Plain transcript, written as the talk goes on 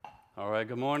All right,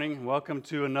 good morning. Welcome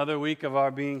to another week of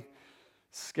our being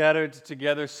scattered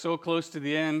together so close to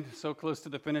the end, so close to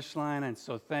the finish line, and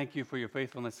so thank you for your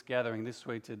faithfulness gathering this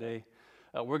way today.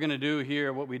 We're going to do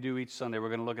here what we do each Sunday. We're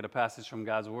going to look at a passage from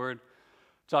God's Word,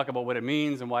 talk about what it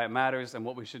means and why it matters and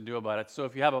what we should do about it. So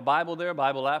if you have a Bible there,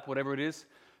 Bible app, whatever it is,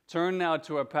 turn now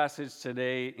to our passage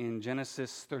today in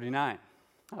Genesis 39.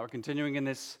 We're continuing in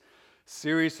this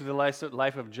series through the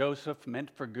life of Joseph, meant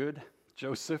for good,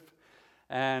 Joseph.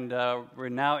 And we're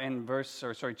now in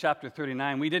chapter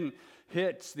 39. We didn't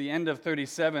hit the end of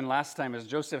 37 last time as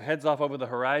Joseph heads off over the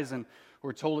horizon.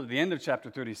 We're told at the end of chapter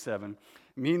 37.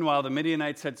 Meanwhile, the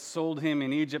Midianites had sold him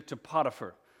in Egypt to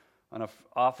Potiphar, an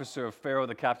officer of Pharaoh,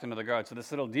 the captain of the guard. So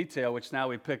this little detail, which now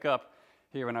we pick up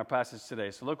here in our passage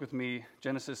today. So look with me,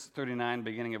 Genesis 39,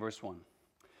 beginning of verse 1.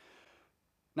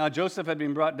 Now Joseph had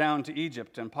been brought down to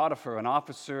Egypt, and Potiphar, an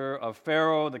officer of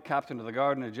Pharaoh, the captain of the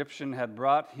guard, an Egyptian, had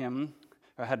bought him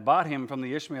from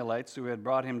the Ishmaelites who had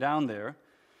brought him down there.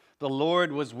 The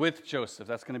Lord was with Joseph.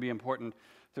 That's going to be important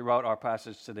throughout our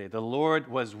passage today. The Lord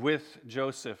was with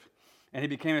Joseph, and he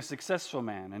became a successful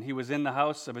man, and he was in the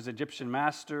house of his Egyptian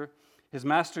master. His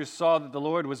master saw that the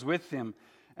Lord was with him,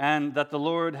 and that the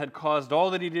Lord had caused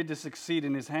all that he did to succeed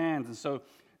in his hands. And so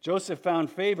Joseph found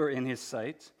favor in his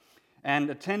sight and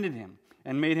attended him,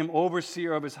 and made him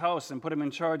overseer of his house, and put him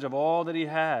in charge of all that he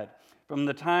had. From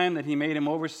the time that he made him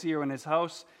overseer in his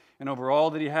house and over all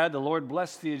that he had, the Lord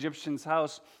blessed the Egyptian's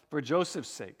house for Joseph's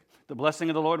sake. The blessing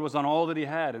of the Lord was on all that he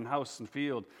had in house and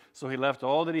field. So he left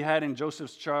all that he had in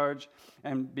Joseph's charge,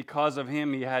 and because of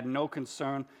him, he had no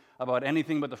concern about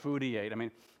anything but the food he ate. I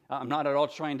mean, I'm not at all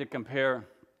trying to compare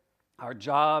our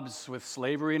jobs with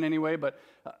slavery in any way, but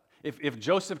if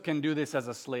Joseph can do this as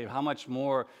a slave, how much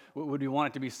more would we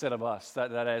want it to be said of us?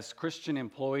 That as Christian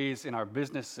employees in our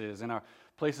businesses, in our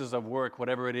places of work,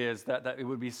 whatever it is, that it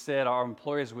would be said, our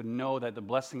employers would know that the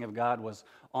blessing of God was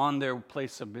on their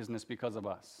place of business because of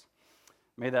us.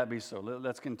 May that be so.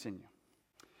 Let's continue.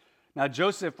 Now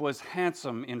Joseph was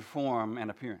handsome in form and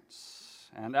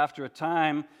appearance. And after a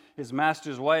time, his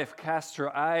master's wife cast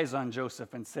her eyes on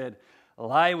Joseph and said,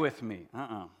 "Lie with me."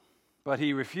 But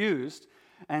he refused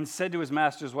and said to his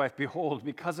master's wife, "Behold,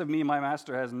 because of me, my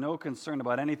master has no concern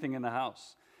about anything in the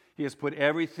house. He has put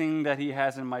everything that he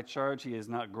has in my charge. He is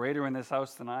not greater in this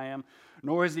house than I am,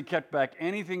 nor has he kept back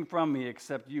anything from me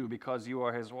except you, because you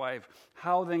are his wife.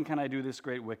 How then can I do this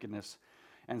great wickedness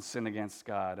and sin against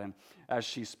God?" And as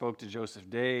she spoke to Joseph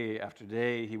day after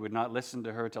day, he would not listen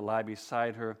to her to lie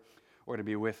beside her or to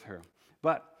be with her.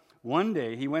 But one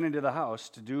day he went into the house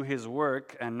to do his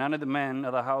work, and none of the men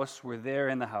of the house were there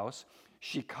in the house.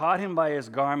 She caught him by his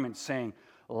garment, saying,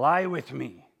 "Lie with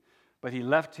me." But he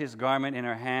left his garment in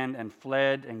her hand and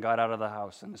fled and got out of the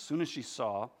house. And as soon as she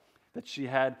saw that he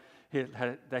had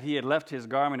left his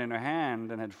garment in her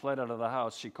hand and had fled out of the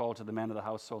house, she called to the men of the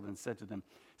household and said to them,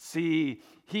 "See,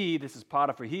 this is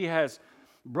Potiphar, he has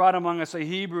brought among us a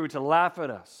Hebrew to laugh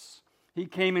at us. He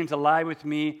came in to lie with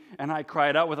me, and I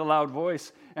cried out with a loud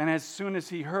voice. And as soon as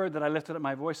he heard that I lifted up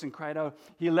my voice and cried out,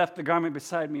 he left the garment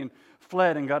beside me and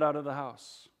fled and got out of the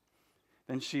house."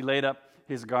 Then she laid up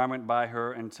his garment by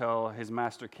her until his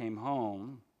master came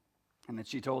home. And then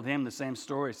she told him the same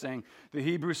story, saying, "The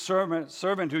Hebrew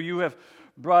servant who you have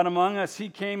brought among us, he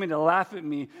came in to laugh at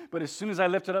me. But as soon as I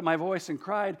lifted up my voice and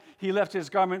cried, he left his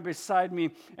garment beside me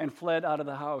and fled out of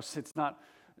the house." It's not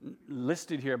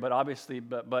listed here, but obviously,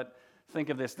 but think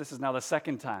of this. This is now the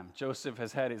second time Joseph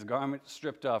has had his garment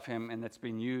stripped off him, and it's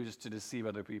been used to deceive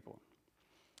other people.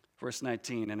 Verse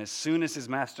 19, "And as soon as his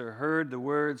master heard the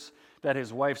words that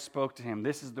his wife spoke to him,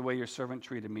 'This is the way your servant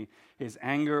treated me,' his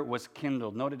anger was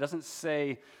kindled." Note, it doesn't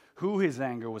say who his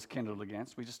anger was kindled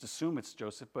against. We just assume it's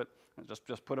Joseph, but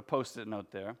just put a Post-it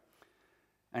note there.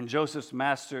 "And Joseph's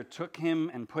master took him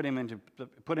and put him into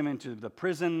the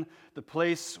prison, the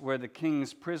place where the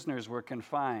king's prisoners were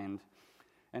confined,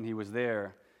 and he was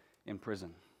there in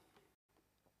prison."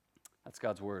 That's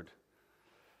God's word.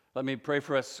 Let me pray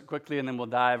for us quickly, and then we'll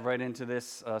dive right into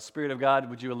this. Spirit of God,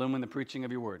 would you illumine the preaching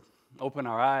of your word? Open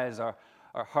our eyes, our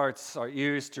hearts, our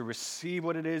ears to receive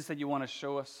what it is that you want to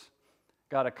show us.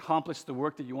 God, accomplish the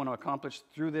work that you want to accomplish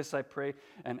through this, I pray,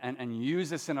 and use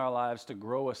this in our lives to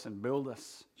grow us and build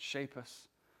us, shape us.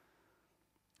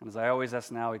 And as I always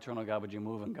ask now, eternal God, would you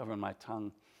move and govern my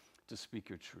tongue to speak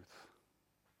your truth?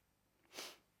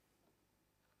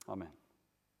 Amen.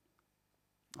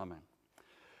 Amen.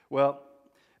 Well,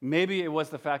 maybe it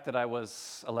was the fact that I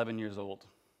was 11 years old.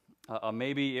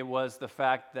 Maybe it was the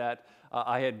fact that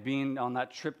I had been on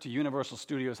that trip to Universal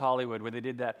Studios Hollywood where they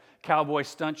did that cowboy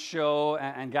stunt show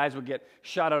and guys would get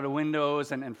shot out of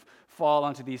windows and fall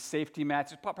onto these safety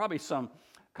mats. Probably some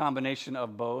combination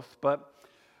of both. But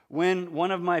when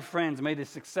one of my friends made a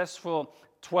successful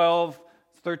 12,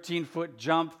 13-foot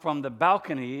jump from the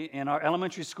balcony in our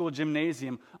elementary school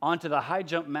gymnasium onto the high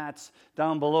jump mats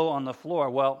down below on the floor,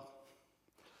 well,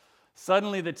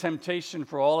 suddenly the temptation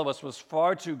for all of us was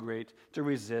far too great to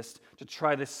resist, to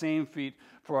try the same feat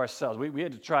for ourselves. We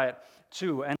had to try it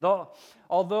too. And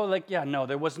although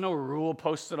there was no rule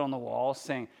posted on the wall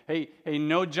saying, hey,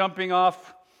 no jumping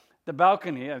off the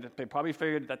balcony. They probably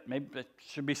figured that maybe that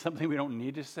should be something we don't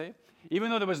need to say. Even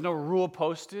though there was no rule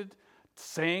posted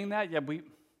saying that,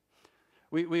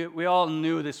 we all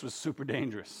knew this was super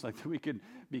dangerous. Like we could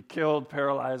be killed,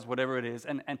 paralyzed, whatever it is,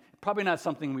 and probably not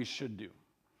something we should do.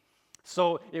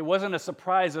 So it wasn't a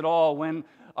surprise at all when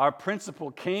our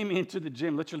principal came into the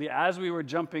gym, literally as we were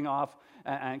jumping off,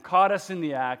 and caught us in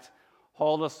the act,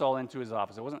 hauled us all into his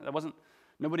office.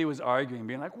 Nobody was arguing,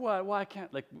 being like, what, why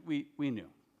can't, we knew.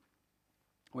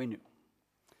 We knew.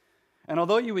 And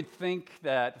although you would think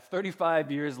that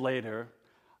 35 years later,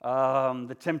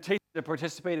 the temptation to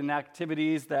participate in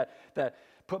activities that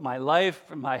put my life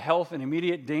and my health in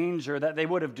immediate danger, that they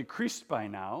would have decreased by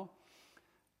now,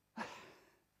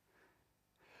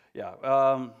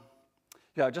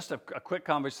 just a quick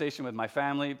conversation with my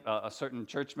family, certain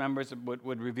church members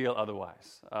would reveal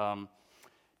otherwise.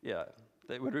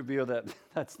 They would reveal that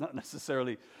that's not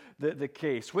necessarily the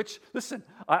case. Which, listen,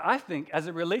 I think as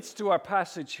it relates to our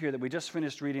passage here that we just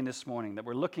finished reading this morning, that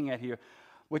we're looking at here,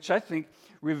 which I think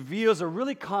reveals a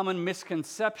really common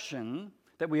misconception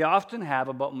that we often have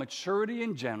about maturity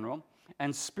in general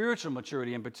and spiritual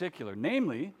maturity in particular.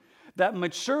 Namely, that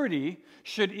maturity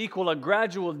should equal a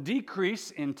gradual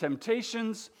decrease in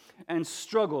temptations and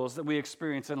struggles that we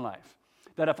experience in life.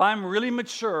 That if I'm really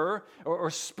mature,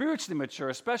 or spiritually mature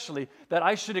especially, that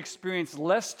I should experience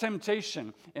less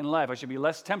temptation in life. I should be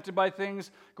less tempted by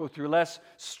things, go through less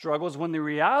struggles, when the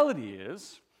reality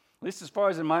is, at least as far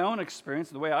as in my own experience,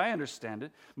 the way I understand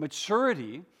it,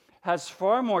 maturity has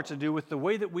far more to do with the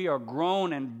way that we are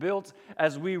grown and built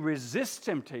as we resist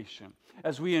temptation,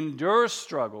 as we endure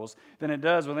struggles, than it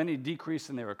does with any decrease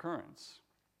in their occurrence.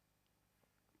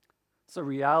 It's a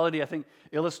reality, I think,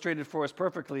 illustrated for us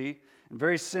perfectly and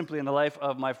very simply in the life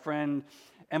of my friend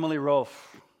Emily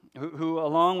Rolfe, who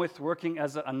along with working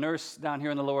as a nurse down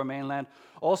here in the Lower Mainland,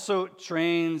 also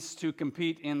trains to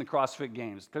compete in the CrossFit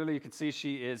Games. Clearly, you can see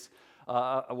she is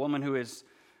a woman who is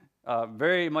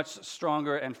very much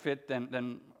stronger and fit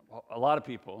than a lot of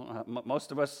people,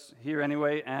 most of us here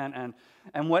anyway. And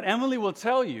what Emily will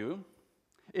tell you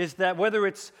is that whether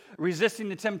it's resisting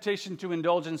the temptation to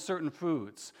indulge in certain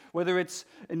foods, whether it's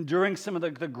enduring some of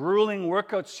the grueling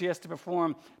workouts she has to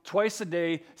perform twice a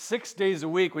day, 6 days a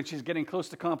week when she's getting close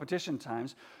to competition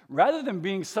times, rather than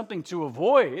being something to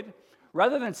avoid,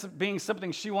 rather than being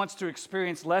something she wants to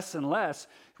experience less and less,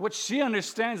 what she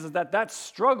understands is that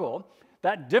struggle,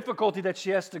 that difficulty that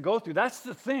she has to go through, that's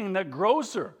the thing that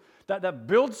grows her, that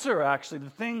builds her actually, the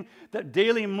thing that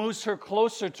daily moves her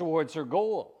closer towards her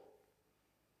goal.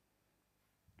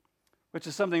 Which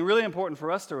is something really important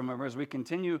for us to remember as we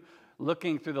continue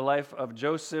looking through the life of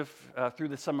Joseph through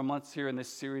the summer months here in this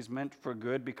series, Meant for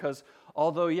Good, because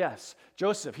although, yes,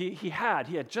 Joseph, he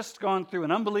had just gone through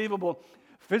an unbelievable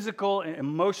physical and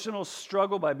emotional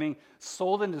struggle by being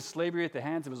sold into slavery at the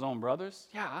hands of his own brothers.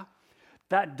 Yeah,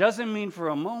 that doesn't mean for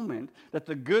a moment that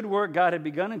the good work God had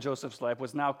begun in Joseph's life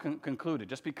was now concluded,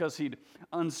 just because he'd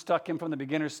unstuck him from the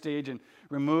beginner stage and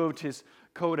removed his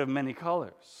coat of many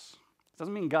colors.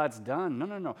 Doesn't mean God's done.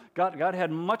 No. God had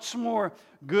much more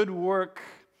good work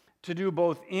to do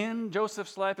both in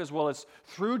Joseph's life as well as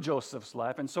through Joseph's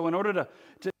life. And so in order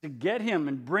to get him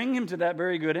and bring him to that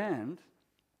very good end,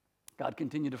 God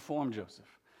continued to form Joseph.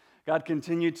 God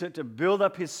continued to build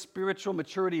up his spiritual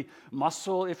maturity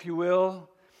muscle, if you will,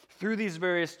 through these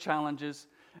various challenges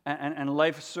and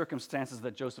life circumstances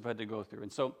that Joseph had to go through.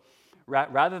 And so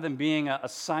rather than being a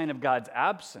sign of God's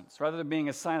absence, rather than being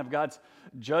a sign of God's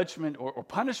judgment or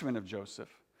punishment of Joseph,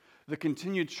 the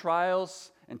continued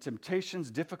trials and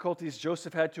temptations, difficulties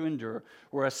Joseph had to endure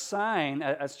were a sign,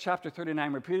 as chapter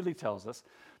 39 repeatedly tells us,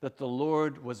 that the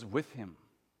Lord was with him.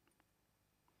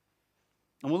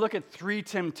 And we'll look at 3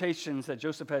 temptations that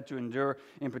Joseph had to endure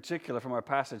in particular from our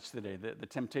passage today. The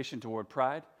temptation toward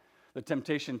pride, the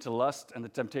temptation to lust, and the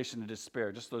temptation to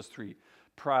despair. Just those 3.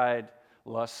 Pride,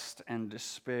 lust, and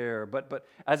despair. But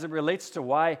as it relates to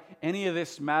why any of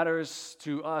this matters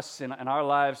to us in our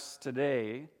lives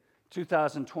today,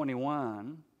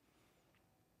 2021,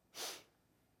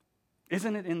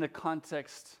 isn't it in the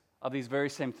context of these very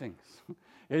same things?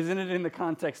 Isn't it in the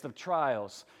context of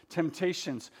trials,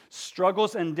 temptations,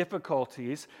 struggles, and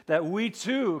difficulties that we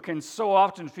too can so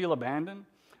often feel abandoned?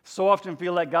 So often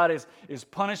feel like God is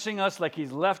punishing us, like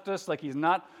he's left us, like he's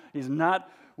not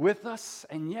with us.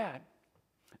 And yet,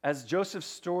 as Joseph's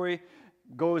story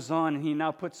goes on, and he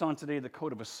now puts on today the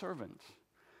coat of a servant,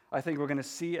 I think we're going to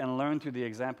see and learn through the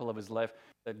example of his life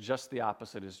that just the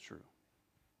opposite is true.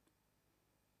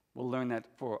 We'll learn that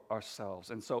for ourselves.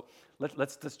 And so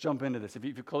let's just jump into this. If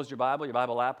you close your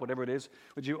Bible app, whatever it is,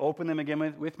 would you open them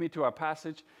again with me to our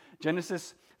passage?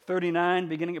 Genesis 39,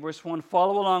 beginning at verse 1.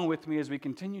 Follow along with me as we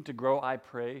continue to grow, I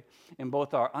pray, in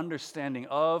both our understanding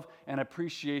of and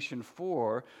appreciation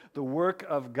for the work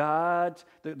of God,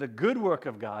 the good work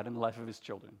of God in the life of his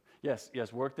children. Yes,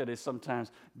 work that is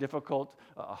sometimes difficult,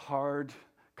 hard,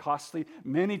 costly,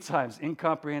 many times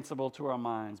incomprehensible to our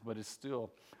minds, but is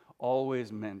still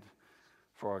always meant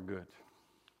for our good.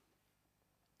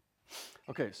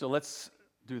 Okay, so let's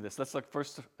do this. Let's look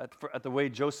first at the way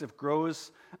Joseph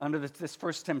grows under this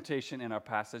first temptation in our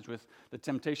passage, with the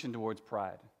temptation towards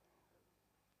pride.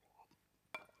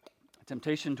 A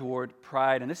temptation toward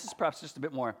pride, and this is perhaps just a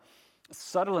bit more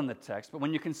subtle in the text, but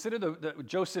when you consider the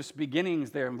Joseph's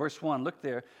beginnings there in verse 1, look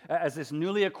there, as this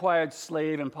newly acquired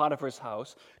slave in Potiphar's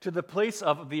house, to the place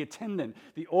of the attendant,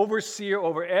 the overseer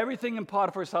over everything in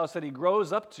Potiphar's house that he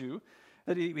grows up to,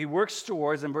 that he works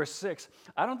towards in verse 6,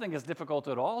 I don't think it's difficult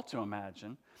at all to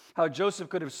imagine how Joseph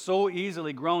could have so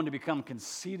easily grown to become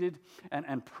conceited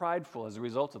and prideful as a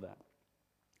result of that.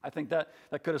 I think that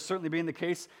could have certainly been the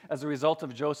case as a result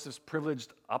of Joseph's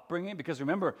privileged upbringing, because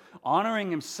remember, honoring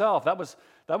himself, that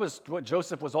was what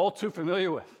Joseph was all too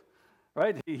familiar with,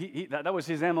 right? That was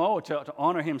his MO, to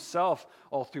honor himself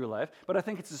all through life. But I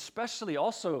think it's especially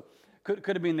also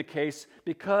could have been the case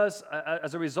because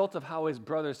as a result of how his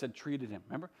brothers had treated him.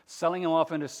 Remember? Selling him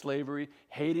off into slavery,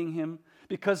 hating him.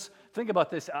 Because think about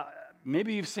this,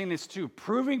 maybe you've seen this too,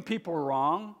 proving people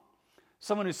wrong.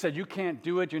 Someone who said, you can't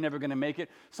do it, you're never going to make it.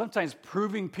 Sometimes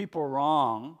proving people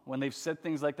wrong when they've said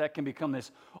things like that can become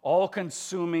this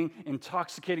all-consuming,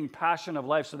 intoxicating passion of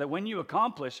life, so that when you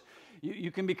accomplish,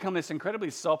 you can become this incredibly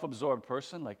self-absorbed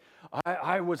person. Like,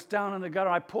 I was down in the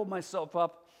gutter, I pulled myself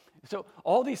up. So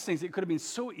all these things, it could have been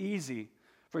so easy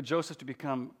for Joseph to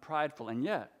become prideful. And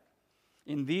yet,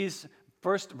 in these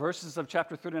first verses of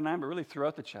chapter 39, but really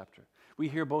throughout the chapter, we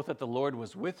hear both that the Lord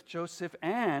was with Joseph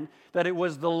and that it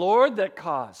was the Lord that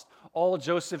caused all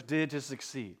Joseph did to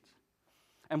succeed.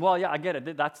 And while, I get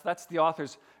it, that's the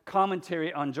author's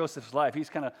commentary on Joseph's life. He's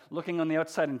kind of looking on the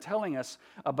outside and telling us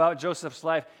about Joseph's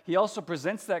life. He also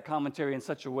presents that commentary in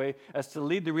such a way as to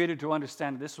lead the reader to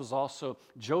understand this was also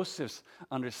Joseph's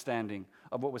understanding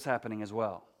of what was happening as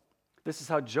well. This is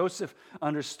how Joseph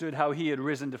understood how he had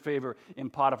risen to favor in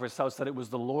Potiphar's house, that it was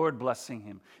the Lord blessing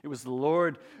him. It was the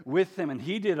Lord with him, and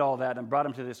he did all that and brought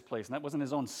him to this place. And that wasn't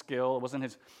his own skill. It wasn't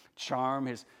his charm,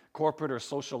 his corporate or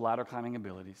social ladder climbing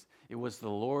abilities. It was the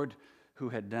Lord who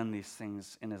had done these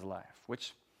things in his life.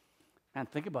 Which, man,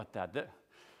 think about that.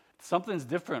 Something's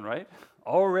different, right?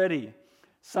 Already,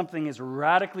 something is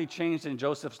radically changed in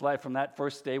Joseph's life from that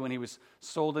first day when he was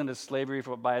sold into slavery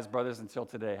by his brothers until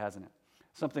today, hasn't it?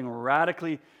 Something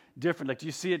radically different. Like, do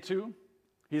you see it too?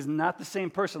 He's not the same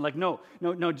person. Like, no,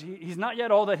 he's not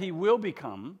yet all that he will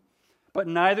become, but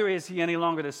neither is he any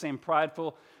longer the same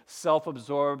prideful,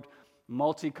 self-absorbed,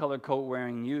 multicolored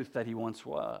coat-wearing youth that he once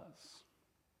was.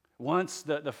 Once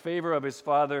the favor of his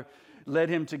father led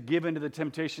him to give into the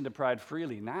temptation to pride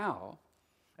freely. Now,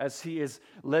 as he is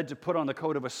led to put on the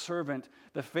coat of a servant,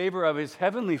 the favor of his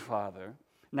heavenly Father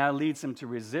now leads him to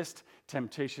resist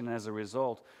temptation and as a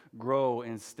result, grow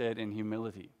instead in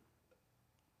humility.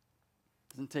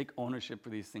 Doesn't take ownership for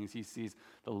these things. He sees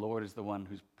the Lord is the one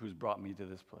who's brought me to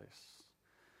this place.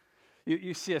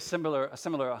 You see a similar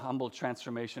humble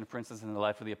transformation, for instance, in the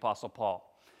life of the Apostle Paul.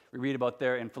 We read about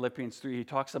there in Philippians 3. He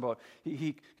talks about,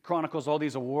 he chronicles all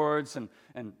these awards and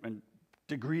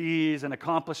degrees and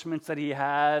accomplishments that he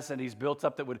has and he's built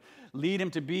up that would lead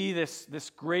him to be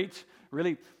this great,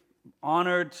 really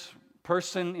honored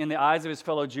person in the eyes of his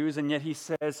fellow Jews. And yet he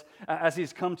says, as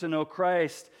he's come to know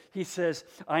Christ, he says,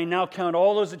 I now count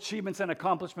all those achievements and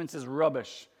accomplishments as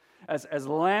rubbish, as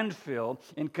landfill,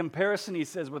 in comparison, he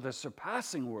says, with the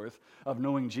surpassing worth of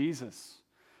knowing Jesus,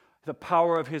 the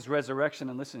power of his resurrection,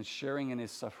 and listen, sharing in his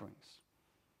sufferings.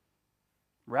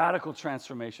 Radical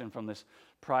transformation from this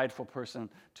prideful person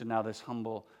to now this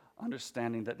humble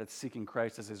understanding that seeking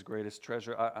Christ is his greatest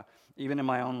treasure. Even in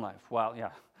my own life,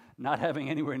 not having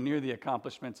anywhere near the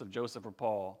accomplishments of Joseph or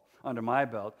Paul under my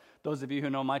belt, those of you who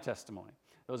know my testimony,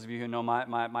 those of you who know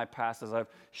my past as I've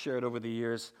shared over the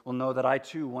years will know that I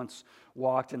too once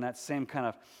walked in that same kind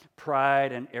of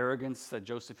pride and arrogance that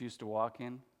Joseph used to walk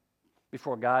in.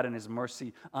 before God in his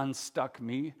mercy unstuck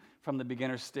me from the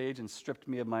beginner stage and stripped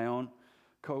me of my own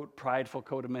coat, prideful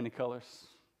coat of many colors.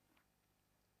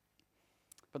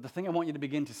 But the thing I want you to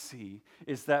begin to see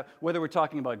is that whether we're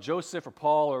talking about Joseph or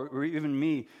Paul or even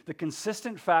me, the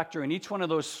consistent factor in each one of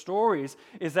those stories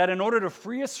is that in order to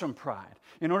free us from pride,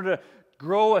 in order to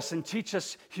grow us and teach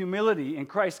us humility in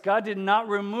Christ, God did not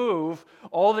remove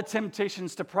all the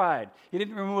temptations to pride. He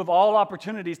didn't remove all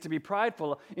opportunities to be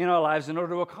prideful in our lives in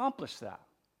order to accomplish that.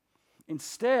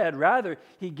 Instead, rather,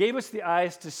 he gave us the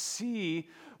eyes to see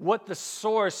what the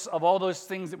source of all those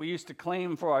things that we used to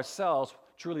claim for ourselves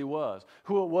truly was,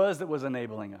 who it was that was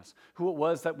enabling us, who it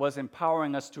was that was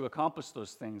empowering us to accomplish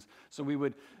those things, so we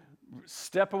would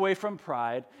step away from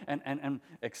pride and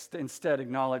instead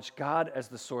acknowledge God as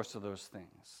the source of those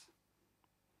things.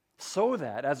 So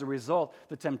that, as a result,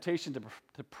 the temptation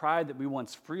to pride that we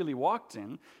once freely walked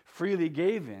in, freely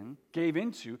gave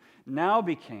into, now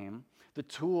became the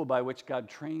tool by which God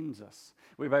trains us,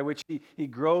 by which He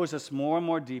grows us more and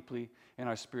more deeply in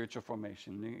our spiritual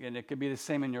formation. And it could be the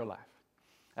same in your life.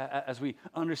 As we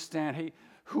understand, hey,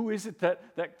 who is it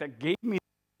that gave me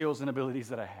the skills and abilities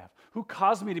that I have? Who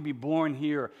caused me to be born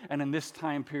here and in this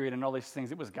time period and all these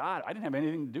things? It was God. I didn't have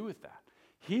anything to do with that.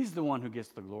 He's the one who gets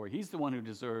the glory. He's the one who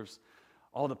deserves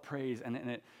all the praise. And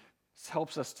it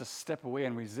helps us to step away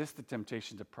and resist the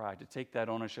temptation to pride, to take that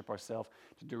ownership ourselves,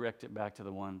 to direct it back to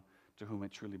the one to whom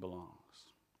it truly belongs.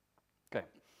 Okay.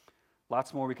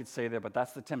 Lots more we could say there, but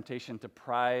that's the temptation to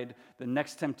pride. The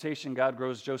next temptation God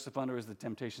grows Joseph under is the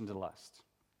temptation to lust.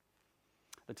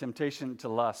 The temptation to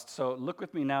lust. So look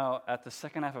with me now at the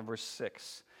second half of verse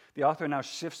 6. The author now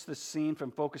shifts the scene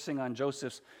from focusing on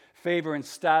Joseph's favor and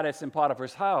status in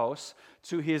Potiphar's house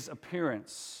to his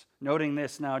appearance. Noting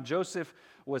this, now Joseph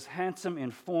was handsome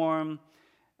in form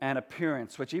and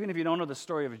appearance, which even if you don't know the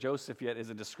story of Joseph yet, is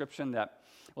a description that,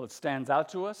 well, it stands out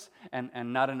to us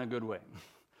and not in a good way.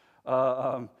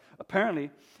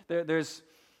 Apparently, there's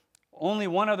only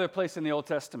one other place in the Old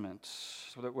Testament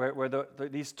where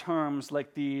these terms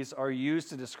like these are used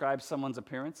to describe someone's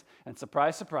appearance. And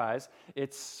surprise, surprise,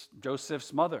 it's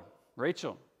Joseph's mother,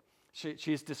 Rachel.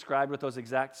 She's described with those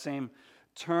exact same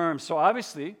terms. So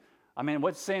obviously, I mean,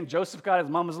 what's saying Joseph got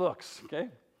his mama's looks, okay?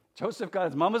 Joseph got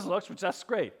his mama's looks, which that's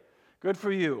great. Good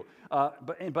for you.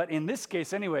 But in this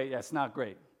case anyway, yeah, it's not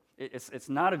great. It's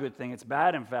not a good thing. It's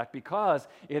bad, in fact, because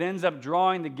it ends up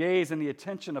drawing the gaze and the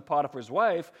attention of Potiphar's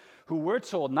wife, who we're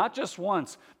told not just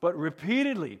once, but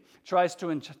repeatedly tries to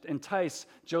entice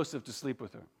Joseph to sleep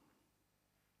with her.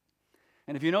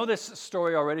 And if you know this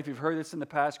story already, if you've heard this in the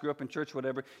past, grew up in church,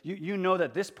 whatever, you know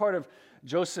that this part of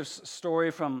Joseph's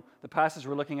story from the passage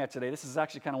we're looking at today, this is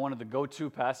actually kind of one of the go-to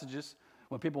passages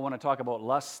when people want to talk about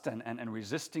lust and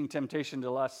resisting temptation to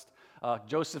lust.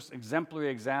 Joseph's exemplary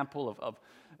example of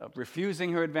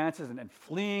refusing her advances and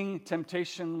fleeing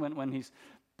temptation when he's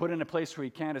put in a place where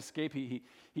he can't escape. He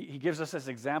gives us this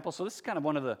example. So this is kind of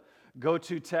one of the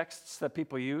go-to texts that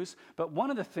people use. But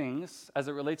one of the things, as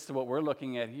it relates to what we're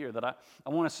looking at here, that I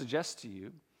want to suggest to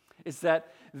you is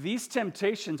that these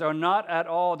temptations are not at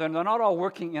all, they're not all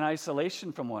working in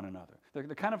isolation from one another. They're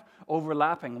kind of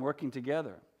overlapping, working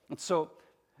together. And so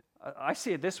I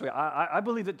see it this way. I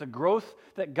believe that the growth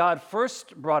that God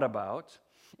first brought about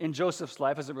in Joseph's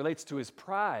life as it relates to his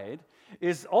pride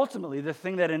is ultimately the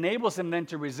thing that enables him then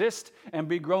to resist and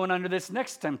be grown under this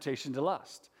next temptation to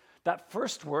lust. That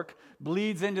first work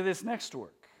bleeds into this next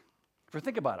work.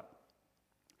 Think about it.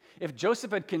 If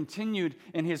Joseph had continued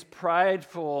in his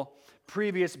prideful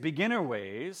previous beginner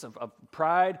ways of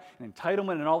pride and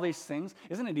entitlement and all these things,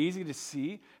 isn't it easy to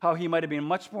see how he might have been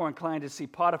much more inclined to see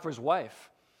Potiphar's wife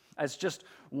as just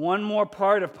one more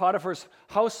part of Potiphar's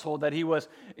household that he was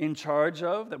in charge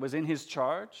of, that was in his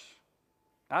charge?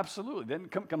 Absolutely. Then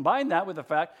combine that with the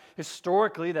fact,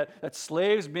 historically, that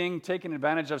slaves being taken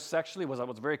advantage of sexually was a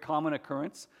very common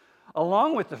occurrence,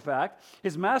 along with the fact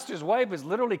his master's wife is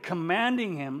literally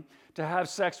commanding him to have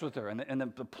sex with her in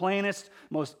the plainest,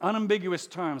 most unambiguous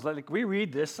terms. Like we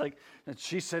read this, like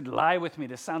she said, "Lie with me."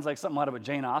 This sounds like something out of a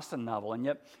Jane Austen novel, and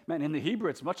yet, man, in the Hebrew,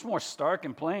 it's much more stark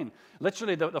and plain.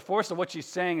 Literally, the force of what she's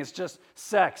saying is just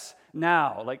sex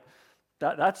now. Like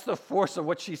that's the force of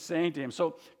what she's saying to him.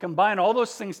 So combine all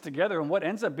those things together, and what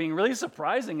ends up being really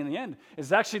surprising in the end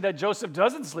is actually that Joseph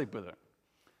doesn't sleep with her.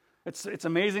 It's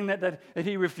amazing that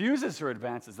he refuses her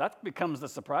advances. That becomes the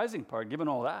surprising part, given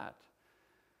all that.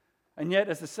 And yet,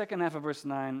 as the second half of verse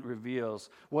 9 reveals,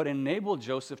 what enabled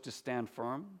Joseph to stand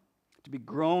firm, to be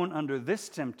grown under this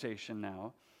temptation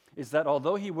now, is that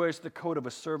although he wears the coat of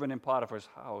a servant in Potiphar's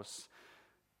house,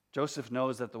 Joseph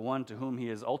knows that the one to whom he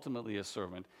is ultimately a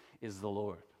servant is the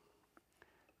Lord.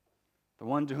 The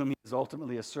one to whom he is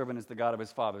ultimately a servant is the God of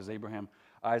his fathers, Abraham,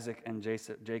 Isaac, and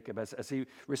Jacob, as he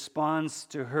responds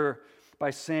to her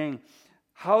by saying,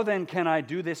 how then can I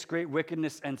do this great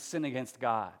wickedness and sin against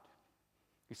God?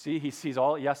 You see, he sees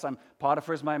all, yes,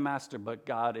 Potiphar is my master, but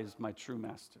God is my true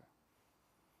master.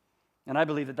 And I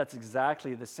believe that that's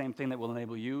exactly the same thing that will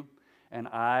enable you and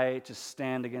I to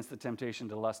stand against the temptation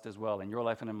to lust as well in your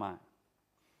life and in mine.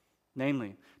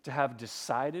 Namely, to have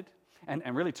decided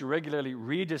and really to regularly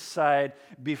redecide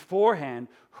beforehand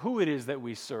who it is that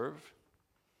we serve.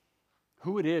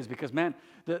 Who it is, because man,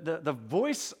 the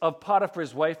voice of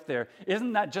Potiphar's wife there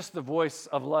isn't that just the voice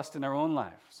of lust in our own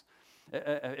lives.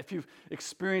 If you've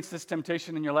experienced this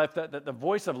temptation in your life, that the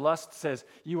voice of lust says,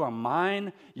 you are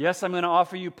mine. Yes, I'm going to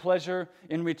offer you pleasure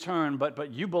in return,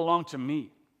 but you belong to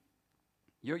me.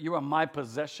 You are my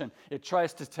possession. It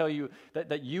tries to tell you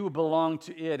that you belong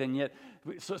to it, and yet,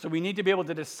 so we need to be able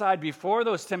to decide before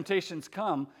those temptations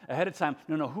come ahead of time,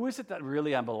 no, who is it that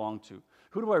really I belong to?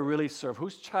 Who do I really serve?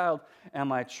 Whose child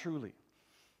am I truly?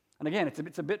 And again,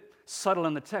 it's a bit subtle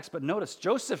in the text, but notice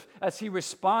Joseph, as he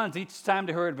responds each time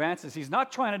to her advances, he's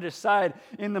not trying to decide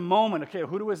in the moment, okay,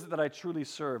 who is it that I truly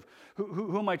serve?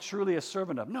 Who am I truly a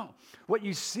servant of? No. What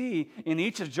you see in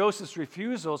each of Joseph's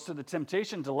refusals to the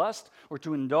temptation to lust or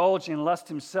to indulge in lust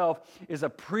himself is a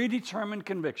predetermined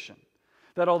conviction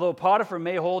that although Potiphar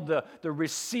may hold the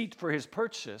receipt for his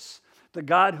purchase, the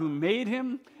God who made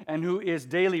him and who is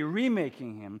daily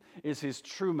remaking him is his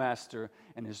true master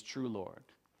and his true Lord.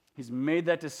 He's made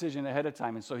that decision ahead of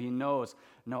time, and so he knows,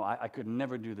 no, I could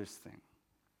never do this thing.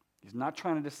 He's not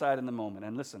trying to decide in the moment.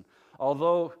 And listen,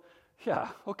 although,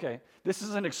 this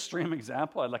is an extreme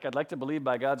example. I'd like to believe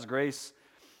by God's grace,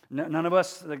 none of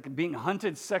us being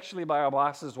hunted sexually by our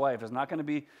boss's wife is not going to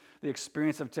be the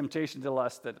experience of temptation to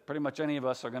lust that pretty much any of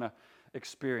us are going to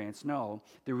experience. No,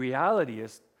 the reality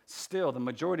is still, the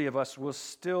majority of us will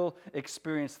still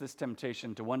experience this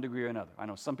temptation to one degree or another. I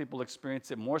know some people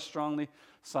experience it more strongly,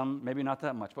 some maybe not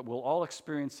that much, but we'll all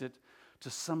experience it to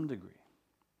some degree.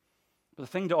 But the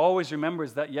thing to always remember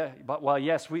is that, while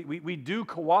yes, we do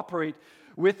cooperate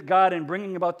with God in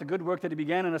bringing about the good work that He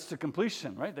began in us to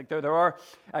completion, right? Like there are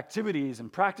activities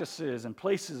and practices and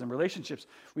places and relationships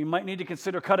we might need to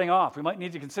consider cutting off. We might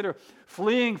need to consider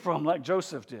fleeing from, like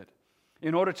Joseph did,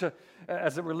 in order to,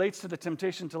 as it relates to the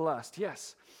temptation to lust.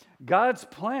 Yes, God's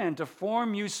plan to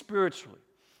form you spiritually,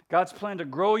 God's plan to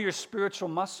grow your spiritual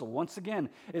muscle, once again,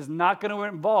 is not going to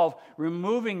involve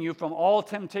removing you from all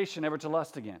temptation ever to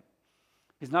lust again.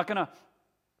 He's not going to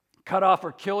cut off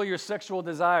or kill your sexual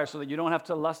desire so that you don't have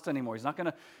to lust anymore. He's not going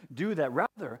to do that.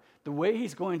 Rather, the way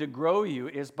He's going to grow you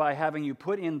is by having you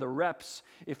put in the reps,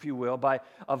 if you will,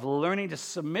 of learning to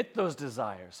submit those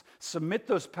desires, submit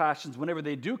those passions whenever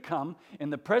they do come in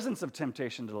the presence of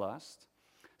temptation to lust.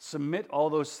 Submit all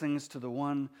those things to the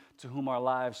one to whom our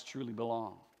lives truly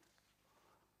belong.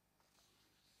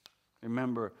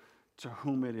 Remember to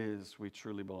whom it is we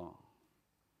truly belong.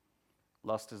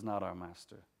 Lust is not our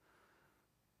master.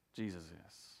 Jesus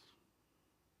is.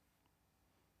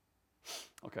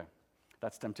 Okay,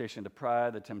 that's temptation to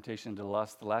pride, the temptation to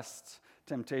lust. The last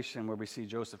temptation where we see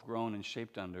Joseph grown and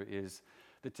shaped under is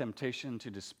the temptation to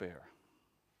despair.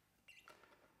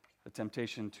 The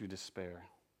temptation to despair.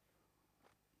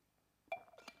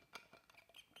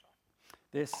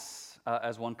 This,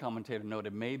 as one commentator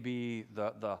noted, may be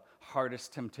the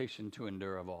hardest temptation to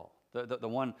endure of all. The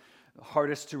one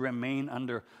hardest to remain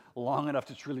under long enough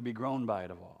to truly be grown by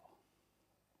it of all.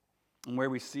 And where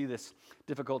we see this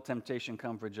difficult temptation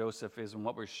come for Joseph is in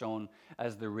what we're shown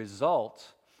as the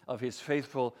result of his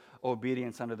faithful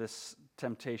obedience under this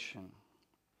temptation.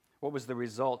 What was the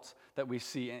result that we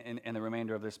see in the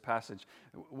remainder of this passage?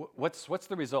 What's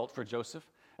the result for Joseph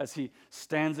as he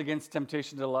stands against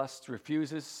temptation to lust,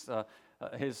 refuses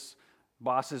his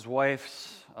boss's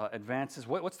wife's advances?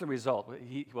 What's the result?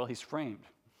 He's framed.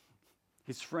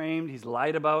 He's framed, he's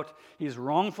lied about, he's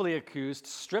wrongfully accused,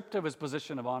 stripped of his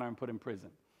position of honor, and put in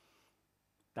prison.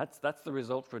 That's the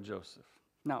result for Joseph.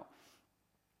 Now,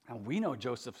 we know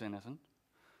Joseph's innocent.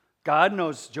 God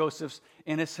knows Joseph's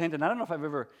innocent, and I don't know if I've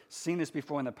ever seen this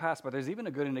before in the past, but there's even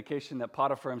a good indication that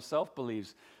Potiphar himself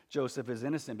believes Joseph is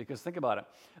innocent, because think about it.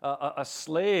 A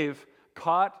slave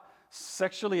caught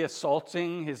sexually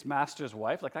assaulting his master's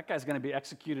wife, like that guy's going to be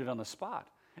executed on the spot.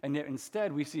 And yet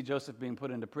instead, we see Joseph being put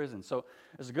into prison. So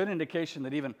there's a good indication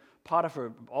that even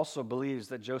Potiphar also believes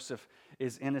that Joseph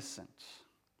is innocent.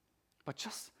 But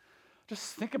just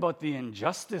think about the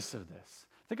injustice of this.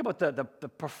 Think about the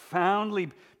profoundly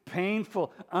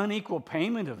painful, unequal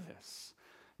payment of this.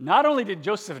 Not only did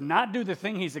Joseph not do the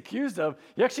thing he's accused of,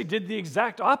 he actually did the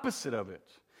exact opposite of it.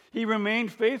 He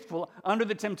remained faithful under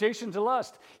the temptation to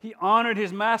lust. He honored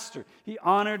his master. He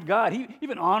honored God. He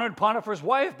even honored Potiphar's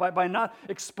wife by not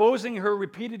exposing her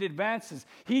repeated advances.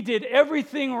 He did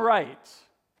everything right.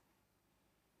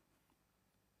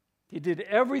 He did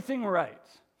everything right.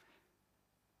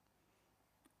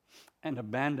 And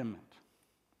abandonment,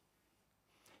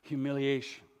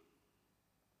 humiliation,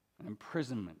 and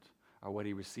imprisonment are what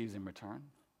he receives in return.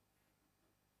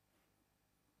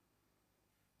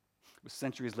 It was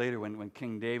centuries later when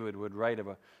King David would write of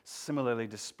a similarly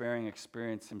despairing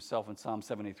experience himself in Psalm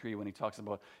 73 when he talks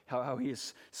about how he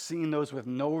has seen those with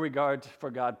no regard for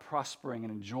God prospering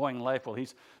and enjoying life while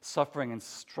he's suffering and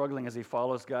struggling as he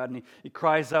follows God. And he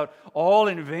cries out, "All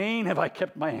in vain have I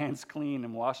kept my hands clean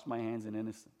and washed my hands in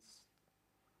innocence."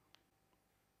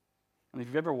 And if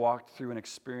you've ever walked through an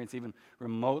experience even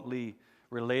remotely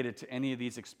related to any of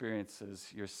these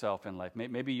experiences yourself in life.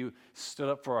 Maybe you stood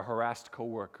up for a harassed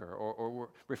coworker or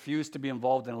refused to be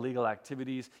involved in illegal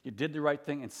activities. You did the right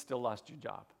thing and still lost your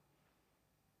job.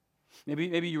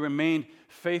 Maybe you remained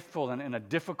faithful in a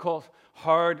difficult,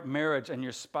 hard marriage and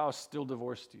your spouse still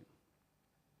divorced you.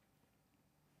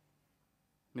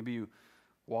 Maybe you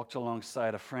walked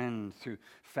alongside a friend through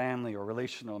family or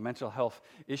relational, mental health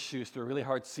issues through a really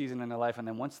hard season in their life, and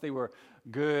then once they were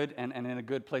good and in a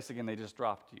good place again, they just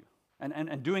dropped you.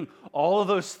 And doing all of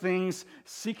those things,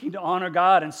 seeking to honor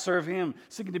God and serve Him,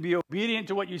 seeking to be obedient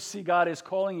to what you see God is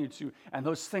calling you to, and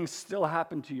those things still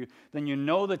happen to you, then you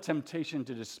know the temptation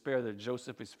to despair that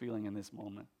Joseph is feeling in this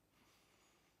moment.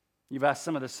 You've asked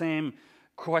some of the same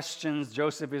questions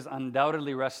Joseph is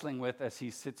undoubtedly wrestling with as he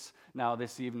sits now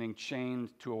this evening chained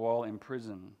to a wall in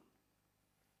prison.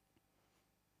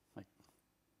 Like,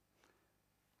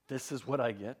 this is what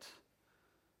I get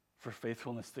for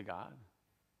faithfulness to God.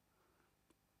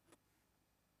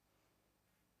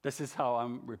 This is how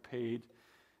I'm repaid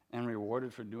and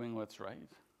rewarded for doing what's right.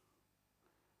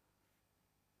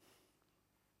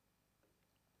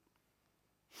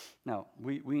 Now,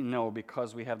 we know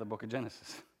because we have the book of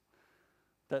Genesis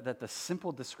that the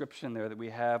simple description there that we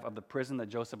have of the prison that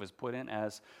Joseph was put in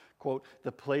as, quote,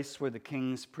 the place where the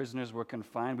king's prisoners were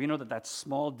confined, we know that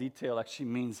small detail actually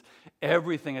means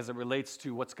everything as it relates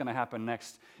to what's going to happen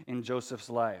next in Joseph's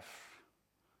life.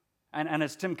 And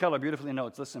as Tim Keller beautifully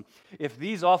notes, listen, if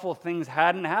these awful things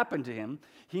hadn't happened to him,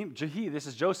 he, this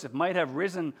is Joseph, might have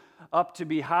risen up to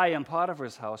be high in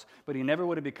Potiphar's house, but he never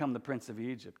would have become the prince of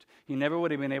Egypt. He never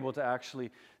would have been able to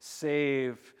actually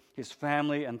save his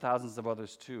family and thousands of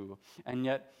others too. And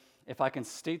yet, if I can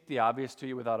state the obvious to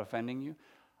you without offending you,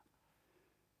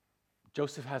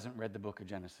 Joseph hasn't read the book of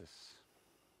Genesis.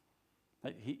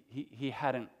 He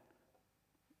hadn't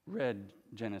read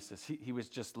Genesis. He was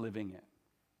just living it.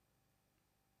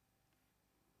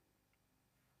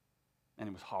 And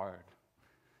it was hard.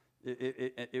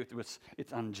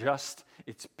 It's unjust,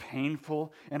 it's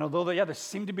painful, and although there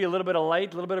seemed to be a little bit of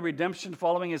light, a little bit of redemption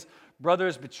following his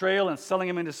brother's betrayal and selling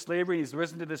him into slavery, he's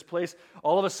risen to this place,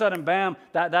 all of a sudden, bam,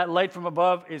 that light from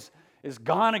above is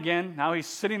gone again. Now he's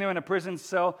sitting there in a prison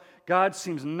cell. God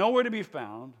seems nowhere to be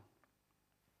found.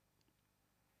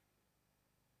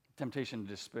 Temptation to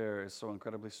despair is so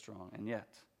incredibly strong, and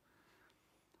yet,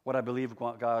 what I believe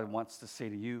God wants to say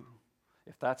to you,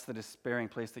 if that's the despairing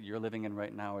place that you're living in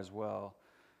right now as well,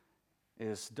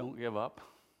 is don't give up.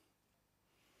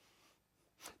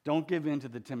 Don't give in to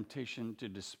the temptation to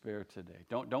despair today.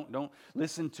 Don't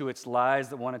listen to its lies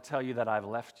that want to tell you that I've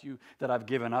left you, that I've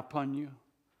given up on you,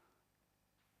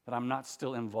 that I'm not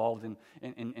still involved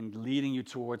in leading you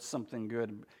towards something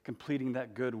good, completing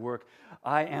that good work.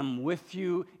 I am with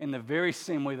you in the very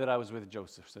same way that I was with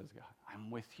Joseph, says God. I'm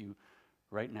with you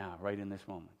right now, right in this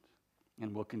moment.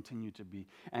 And will continue to be.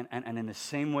 And in the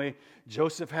same way,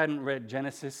 Joseph hadn't read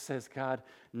Genesis, says God,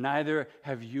 neither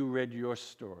have you read your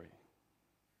story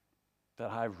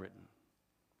that I've written.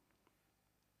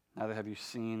 Neither have you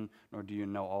seen, nor do you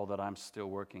know all that I'm still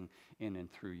working in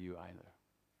and through you either.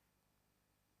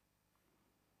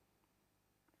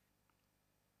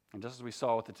 And just as we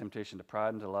saw with the temptation to pride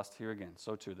and to lust here again,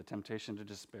 so too the temptation to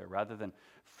despair, rather than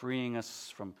freeing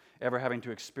us from ever having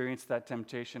to experience that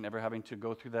temptation, ever having to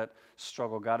go through that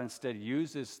struggle, God instead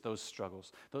uses those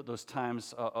struggles, those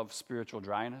times of spiritual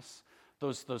dryness,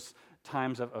 those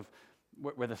times of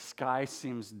where the sky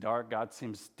seems dark, God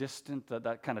seems distant,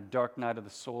 that kind of dark night of the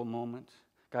soul moment.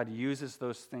 God uses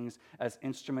those things as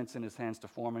instruments in His hands to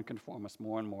form and conform us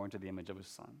more and more into the image of His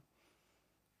Son.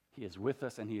 He is with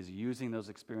us, and He is using those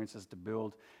experiences to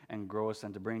build and grow us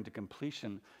and to bring to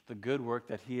completion the good work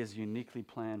that He has uniquely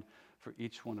planned for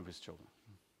each one of His children.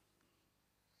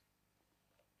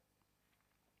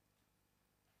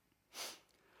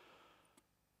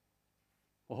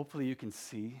 Well, hopefully you can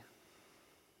see,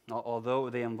 although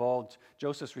they involved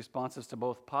Joseph's responses to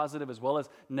both positive as well as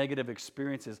negative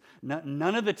experiences,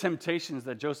 none of the temptations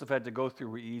that Joseph had to go through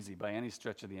were easy by any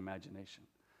stretch of the imagination.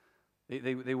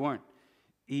 They weren't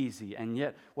easy. And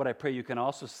yet, what I pray you can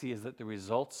also see is that the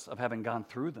results of having gone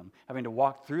through them, having to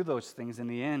walk through those things in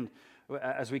the end,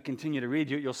 as we continue to read,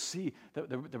 you'll see that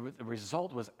the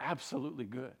result was absolutely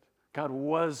good. God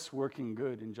was working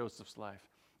good in Joseph's life,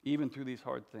 even through these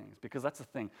hard things. Because that's the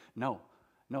thing.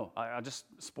 I'll just,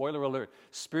 spoiler alert,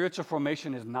 spiritual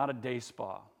formation is not a day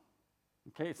spa.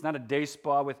 Okay, it's not a day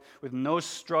spa with no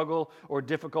struggle or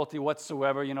difficulty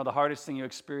whatsoever. You know, the hardest thing you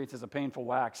experience is a painful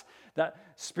wax. That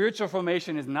spiritual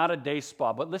formation is not a day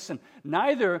spa. But listen,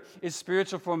 neither is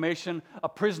spiritual formation a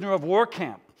prisoner of war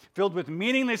camp filled with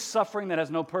meaningless suffering that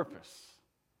has no purpose.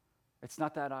 It's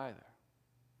not that either.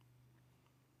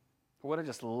 But what I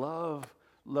just love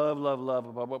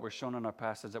about what we're shown in our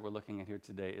passage that we're looking at here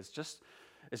today is just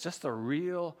the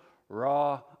real,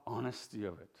 raw honesty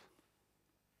of it.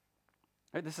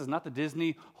 Right? This is not the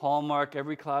Disney Hallmark,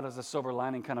 every cloud has a silver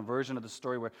lining kind of version of the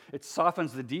story where it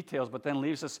softens the details but then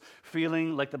leaves us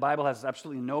feeling like the Bible has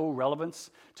absolutely no relevance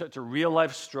to real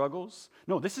life struggles.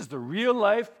 No, this is the real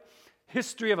life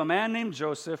history of a man named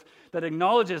Joseph that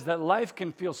acknowledges that life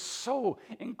can feel so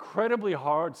incredibly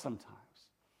hard sometimes.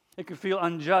 It can feel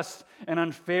unjust and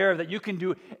unfair, that you can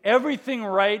do everything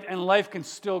right and life can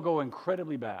still go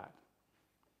incredibly bad.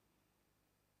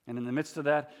 And in the midst of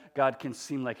that, God can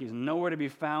seem like he's nowhere to be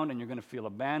found, and you're going to feel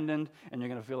abandoned, and you're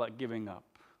going to feel like giving up.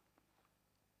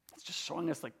 It's just showing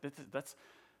us like that's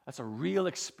a real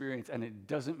experience, and it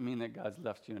doesn't mean that God's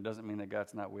left you, and it doesn't mean that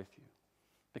God's not with you.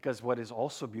 Because what is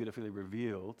also beautifully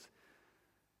revealed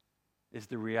is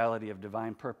the reality of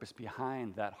divine purpose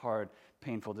behind that hard,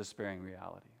 painful, despairing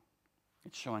reality.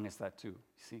 It's showing us that too, you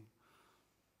see?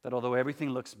 That although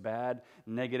everything looks bad,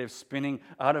 negative, spinning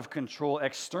out of control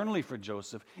externally for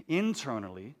Joseph,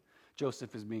 internally,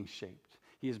 Joseph is being shaped.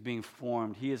 He is being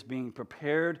formed. He is being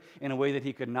prepared in a way that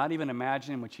he could not even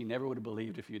imagine, which he never would have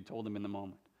believed if you had told him in the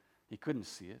moment. He couldn't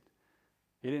see it.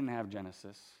 He didn't have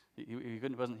Genesis. He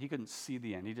couldn't see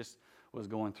the end. He just was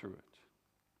going through it.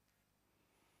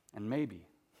 And maybe,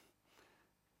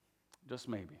 just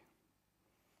maybe,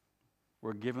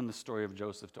 we're given the story of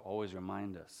Joseph to always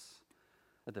remind us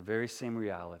that the very same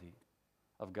reality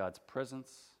of God's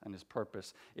presence and his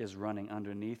purpose is running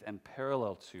underneath and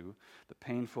parallel to the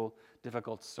painful,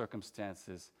 difficult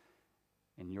circumstances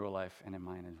in your life and in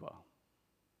mine as well.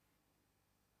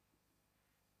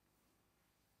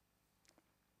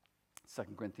 2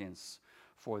 Corinthians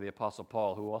 4, the Apostle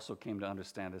Paul, who also came to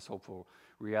understand this hopeful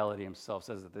reality himself,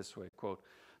 says it this way, quote,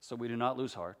 "So we do not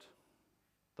lose heart.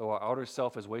 Though our outer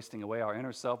self is wasting away, our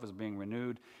inner self is being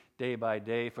renewed day by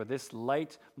day. For this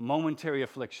light momentary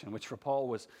affliction," which for Paul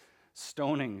was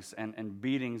stonings and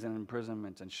beatings and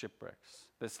imprisonment and shipwrecks,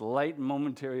 this light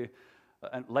momentary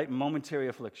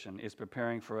affliction is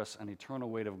preparing for us an eternal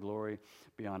weight of glory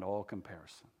beyond all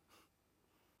comparison.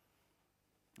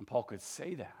 And Paul could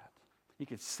say that. He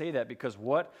could say that because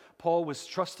what Paul was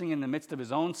trusting in the midst of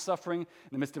his own suffering, in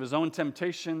the midst of his own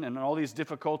temptation and all these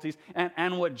difficulties,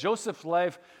 and what Joseph's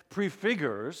life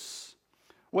prefigures,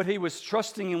 what he was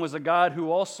trusting in was a God who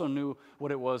also knew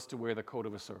what it was to wear the coat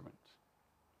of a servant.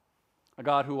 A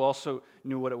God who also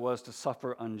knew what it was to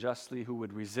suffer unjustly, who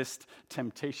would resist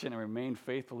temptation and remain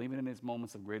faithful even in his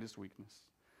moments of greatest weakness,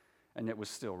 and yet was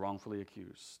still wrongfully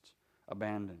accused,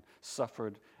 abandoned,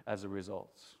 suffered as a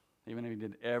result. Even if he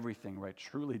did everything right,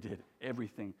 truly did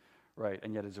everything right,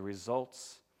 and yet as a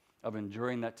result of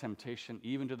enduring that temptation,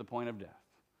 even to the point of death,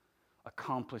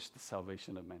 accomplished the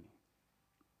salvation of many.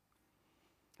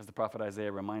 As the prophet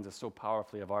Isaiah reminds us so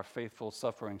powerfully of our faithful,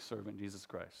 suffering servant, Jesus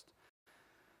Christ,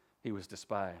 he was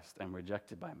despised and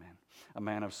rejected by men, a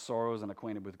man of sorrows and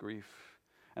acquainted with grief.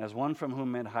 And as one from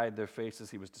whom men hide their faces,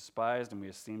 he was despised, and we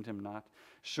esteemed him not.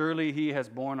 Surely he has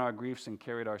borne our griefs and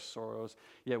carried our sorrows.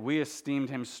 Yet we esteemed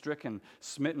him stricken,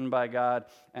 smitten by God,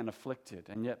 and afflicted.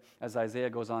 And yet, as Isaiah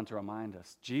goes on to remind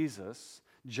us, Jesus,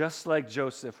 just like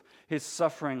Joseph, his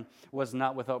suffering was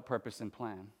not without purpose and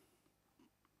plan.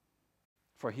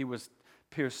 For he was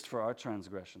pierced for our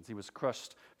transgressions. He was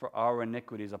crushed for our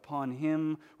iniquities. Upon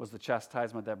him was the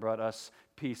chastisement that brought us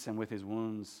peace, and with his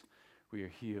wounds we are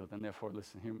healed. And therefore,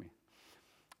 listen, hear me.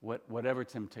 Whatever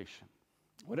temptation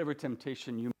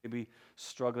you may be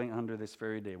struggling under this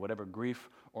very day, whatever grief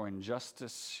or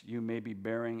injustice you may be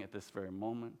bearing at this very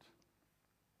moment,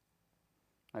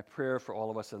 my prayer for all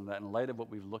of us is that in light of what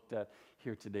we've looked at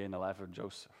here today in the life of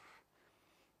Joseph,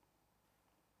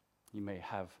 you may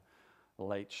have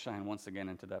light shine once again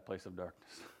into that place of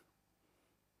darkness.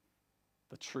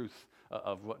 the truth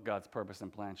of what God's purpose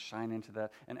and plan. Shine into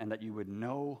that, and that you would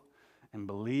know and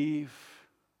believe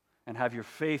and have your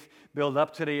faith build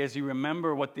up today as you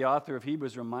remember what the author of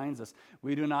Hebrews reminds us.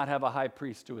 We do not have a high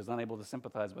priest who is unable to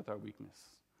sympathize with our weakness,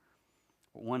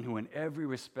 but one who in every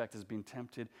respect has been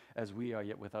tempted as we are,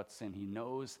 yet without sin. He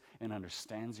knows and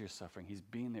understands your suffering. He's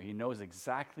been there. He knows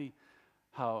exactly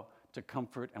how to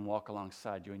comfort and walk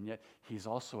alongside you, and yet he's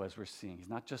also, as we're seeing, he's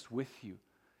not just with you,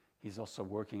 he's also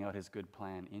working out his good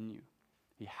plan in you.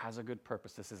 He has a good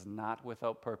purpose. This is not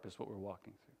without purpose what we're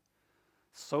walking through.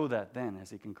 So that then, as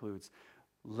he concludes,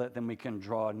 then we can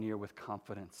draw near with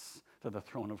confidence to the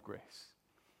throne of grace,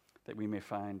 that we may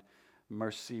find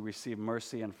mercy, receive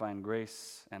mercy, and find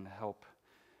grace and help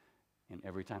in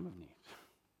every time of need.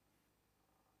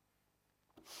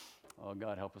 Oh,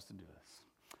 God, help us to do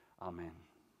this. Amen.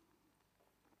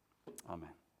 Amen.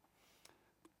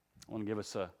 I want to give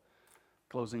us a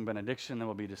closing benediction, then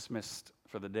we'll be dismissed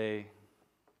for the day.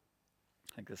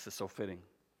 I think this is so fitting.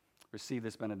 Receive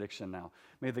this benediction now.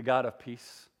 May the God of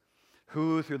peace,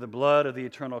 who through the blood of the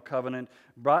eternal covenant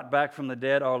brought back from the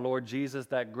dead our Lord Jesus,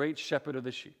 that great shepherd of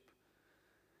the sheep,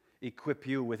 equip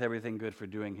you with everything good for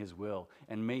doing his will,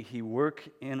 and may he work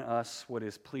in us what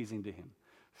is pleasing to him.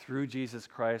 Through Jesus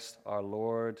Christ our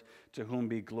Lord, to whom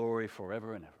be glory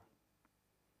forever and ever.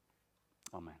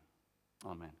 Amen.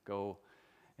 Amen. Go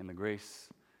in the grace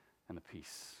and the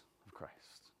peace of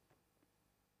Christ.